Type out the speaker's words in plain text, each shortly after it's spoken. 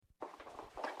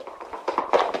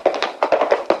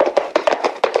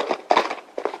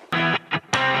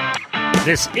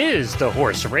This is the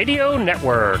Horse Radio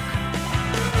Network.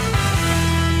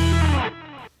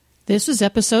 This is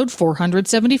episode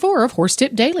 474 of Horse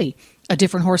Tip Daily. A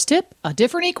different horse tip, a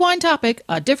different equine topic,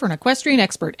 a different equestrian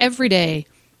expert every day.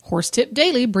 Horse Tip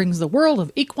Daily brings the world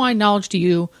of equine knowledge to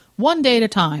you one day at a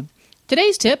time.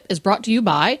 Today's tip is brought to you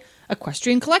by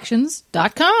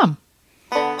EquestrianCollections.com.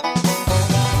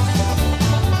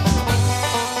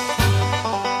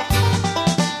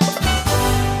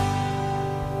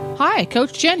 Hi,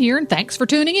 Coach Jen here, and thanks for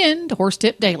tuning in to Horse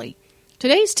Tip Daily.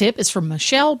 Today's tip is from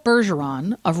Michelle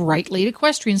Bergeron of Right Lead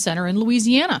Equestrian Center in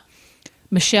Louisiana.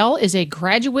 Michelle is a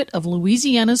graduate of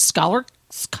Louisiana's Scholars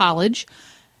College,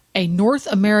 a North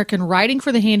American Riding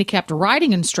for the Handicapped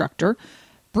riding instructor,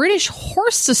 British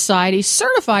Horse Society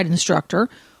certified instructor,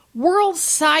 World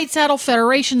Side Saddle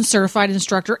Federation certified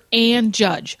instructor, and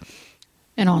judge.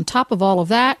 And on top of all of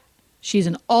that, she's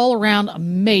an all-around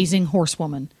amazing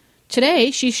horsewoman.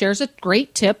 Today, she shares a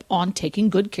great tip on taking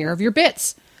good care of your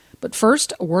bits. But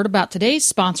first, a word about today's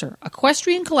sponsor,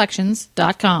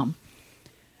 EquestrianCollections.com.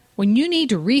 When you need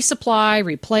to resupply,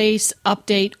 replace,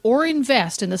 update, or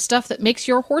invest in the stuff that makes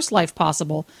your horse life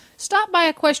possible, stop by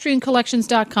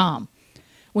EquestrianCollections.com.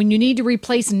 When you need to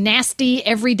replace nasty,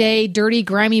 everyday, dirty,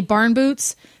 grimy barn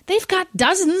boots, they've got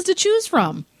dozens to choose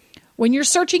from. When you're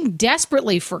searching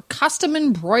desperately for custom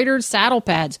embroidered saddle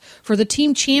pads for the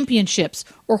team championships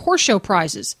or horse show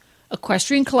prizes,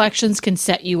 Equestrian Collections can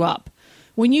set you up.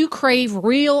 When you crave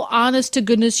real,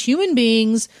 honest-to-goodness human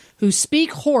beings who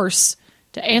speak horse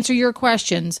to answer your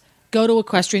questions, go to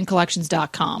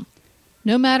EquestrianCollections.com.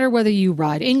 No matter whether you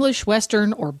ride English,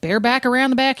 Western, or bareback around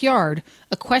the backyard,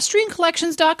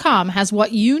 EquestrianCollections.com has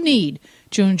what you need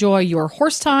to enjoy your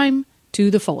horse time to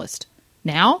the fullest.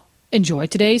 Now, enjoy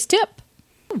today's tip.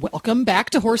 Welcome back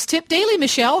to Horse Tip Daily,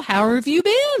 Michelle. How have you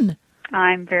been?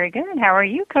 I'm very good. How are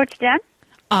you, Coach Jen?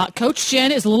 Coach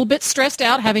Jen is a little bit stressed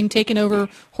out having taken over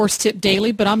Horse Tip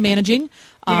Daily, but I'm managing.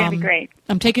 You're going to be great.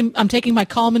 I'm taking my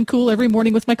calm and cool every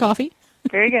morning with my coffee.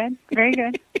 Very good. Very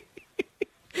good.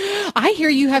 I hear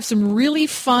you have some really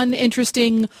fun,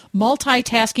 interesting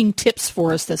multitasking tips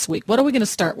for us this week. What are we going to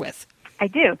start with? I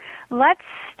do. Let's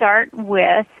start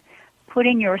with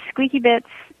putting your squeaky bits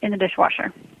in the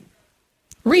dishwasher.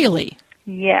 Really?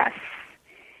 Yes.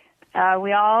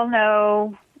 We all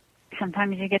know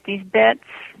sometimes you get these bits.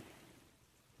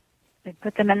 They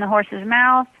put them in the horse's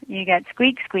mouth. You get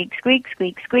squeak, squeak, squeak,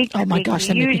 squeak, squeak. Oh, my gosh,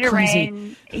 that makes me crazy.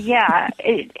 Rein. Yeah,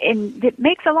 and it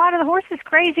makes a lot of the horses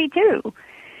crazy, too.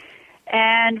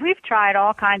 And we've tried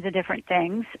all kinds of different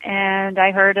things. And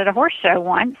I heard at a horse show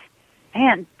once,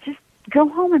 man, just go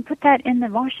home and put that in the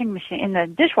washing machine, in the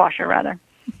dishwasher, rather.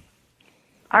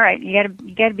 All right, you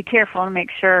got to be careful and make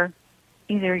sure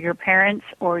either your parents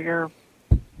or your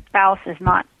spouse is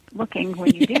not looking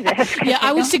when you do this. Yeah,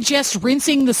 I would suggest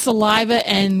rinsing the saliva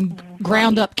and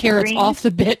ground up carrots off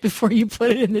the bit before you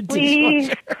put it in the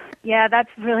dishwasher. Yeah, that's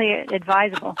really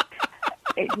advisable.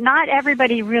 Not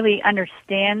everybody really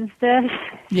understands this,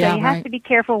 so you have to be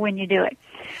careful when you do it.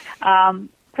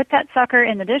 Put that sucker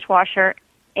in the dishwasher,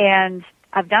 and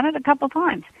I've done it a couple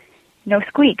times. No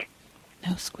squeak.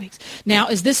 No squeaks. Now,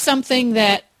 is this something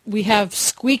that we have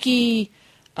Squeaky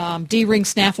D-ring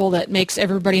snaffle that makes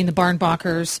everybody in the barn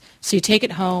bonkers, so you take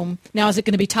it home. Now, is it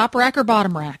going to be top rack or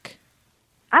bottom rack?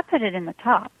 I put it in the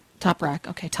top. Top rack.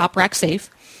 Okay, top rack safe.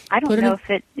 I don't know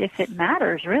if it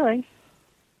matters, really.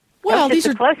 Well, these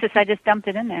are the closest. I just dumped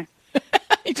it in there.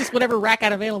 Just whatever rack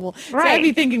had available. Right. So I'd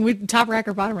be thinking top rack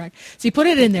or bottom rack. So you put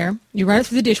it in there. You run it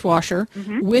through the dishwasher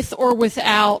with or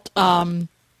without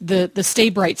the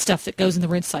Stay Bright stuff that goes in the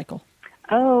rinse cycle.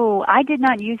 Oh, I did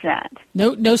not use that.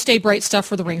 No Stay Bright stuff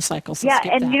for the rinse cycle. So yeah,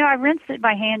 and I rinsed it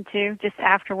by hand too, just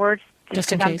afterwards, just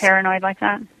because I'm paranoid like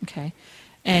that. Okay.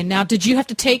 And now, did you have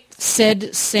to take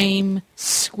said same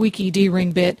Squeaky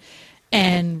D-ring bit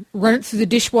and run it through the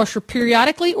dishwasher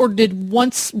periodically, or did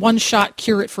one shot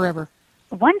cure it forever?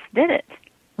 Once did it.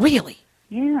 Really?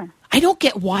 Yeah. I don't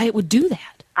get why it would do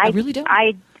that. I really don't.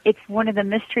 It's one of the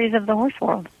mysteries of the horse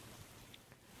world.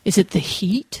 Is it the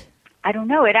heat? I don't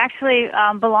know. It actually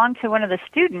belonged to one of the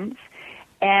students,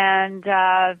 and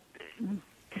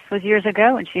this was years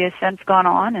ago, and she has since gone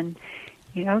on and,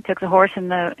 took the horse and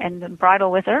the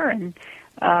bridle with her and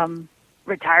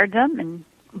retired them.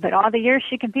 But all the years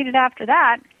she competed after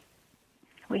that,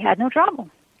 we had no trouble.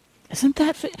 Isn't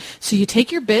that so? You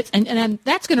take your bits, and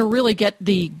that's going to really get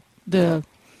the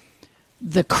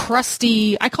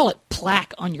crusty, I call it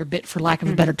plaque on your bit, for lack of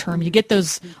a better term. You get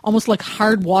those almost like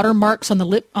hard water marks on the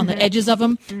lip, on the edges of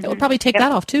them. That would probably take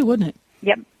that off too, wouldn't it?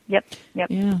 Yep. Yeah.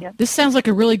 Yep. This sounds like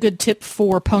a really good tip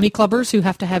for pony clubbers who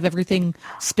have to have everything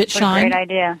spit shine. Great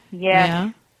idea.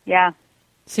 Yeah.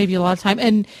 Save you a lot of time.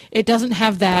 And it doesn't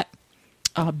have that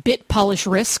bit polish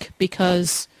risk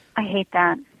because... I hate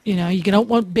that. You know, you don't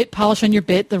want bit polish on your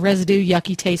bit, the residue,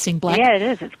 yucky tasting black. Yeah, it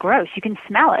is. It's gross. You can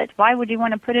smell it. Why would you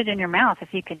want to put it in your mouth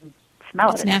if you can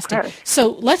smell It's it? nasty. It's gross. So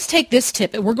let's take this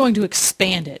tip and we're going to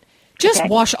expand it. Just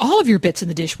wash all of your bits in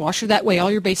the dishwasher. That way all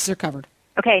your bases are covered.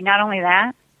 Okay, not only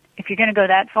that, if you're going to go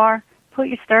that far, put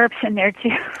your stirrups in there too.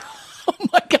 Oh,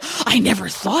 my God. I never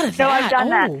thought of that. No, I've done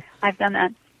that. I've done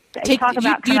that. Talk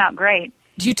about come out great.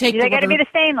 Do you take They got to be the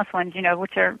stainless ones, you know,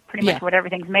 which are pretty much what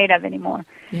everything's made of anymore.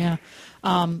 Yeah.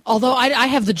 Although I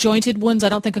have the jointed ones, I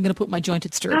don't think I'm going to put my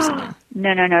jointed stirrups in there.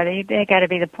 No. They got to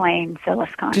be the plain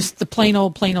silicone. Just the plain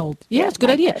old. Yeah, it's a good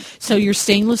idea. Good. So your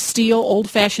stainless steel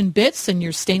old-fashioned bits and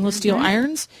your stainless steel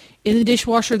irons, in the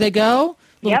dishwasher they go,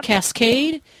 little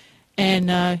cascade,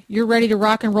 and you're ready to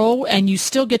rock and roll, and you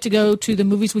still get to go to the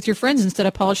movies with your friends instead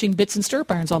of polishing bits and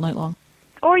stirrup irons all night long.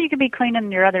 Or you could be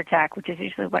cleaning your other tack, which is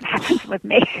usually what happens with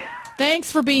me.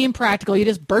 Thanks for being practical. You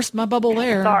just burst my bubble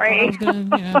there. Sorry.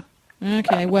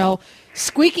 Okay, well,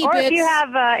 squeaky or bits.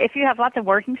 if you have lots of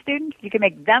working students, you can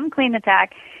make them clean the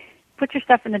tack, put your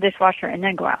stuff in the dishwasher, and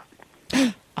then go out.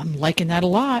 I'm liking that a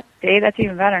lot. See, that's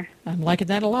even better. I'm liking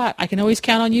that a lot. I can always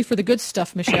count on you for the good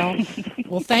stuff, Michelle.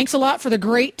 Well, thanks a lot for the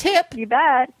great tip. You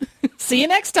bet. See you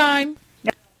next time.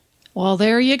 Yep. Well,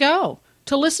 there you go.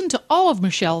 To listen to all of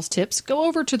Michelle's tips, go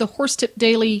over to the Horse Tip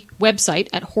Daily website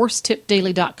at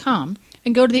horsetipdaily.com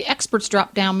and go to the Experts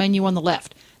drop-down menu on the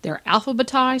left. They're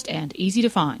alphabetized and easy to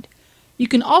find. You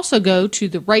can also go to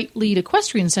the Right Lead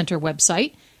Equestrian Center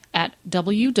website at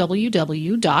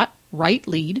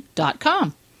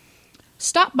www.rightlead.com.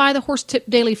 Stop by the Horse Tip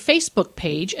Daily Facebook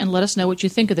page and let us know what you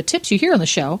think of the tips you hear on the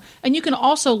show. And you can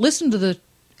also listen to the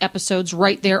episodes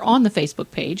right there on the Facebook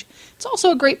page. It's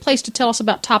also a great place to tell us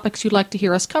about topics you'd like to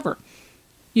hear us cover.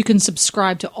 You can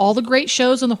subscribe to all the great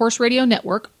shows on the Horse Radio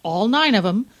Network, all 9 of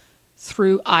them,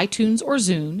 through iTunes or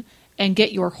Zune, and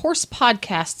get your horse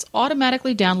podcasts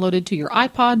automatically downloaded to your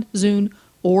iPod, Zune,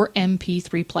 or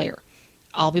MP3 player.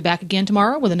 I'll be back again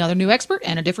tomorrow with another new expert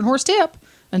and a different horse tip.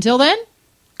 Until then,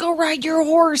 go ride your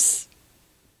horse!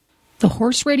 The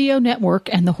Horse Radio Network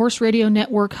and the Horse Radio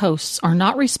Network hosts are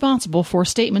not responsible for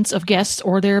statements of guests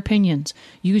or their opinions.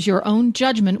 Use your own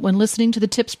judgment when listening to the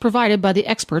tips provided by the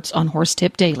experts on Horse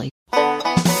Tip Daily.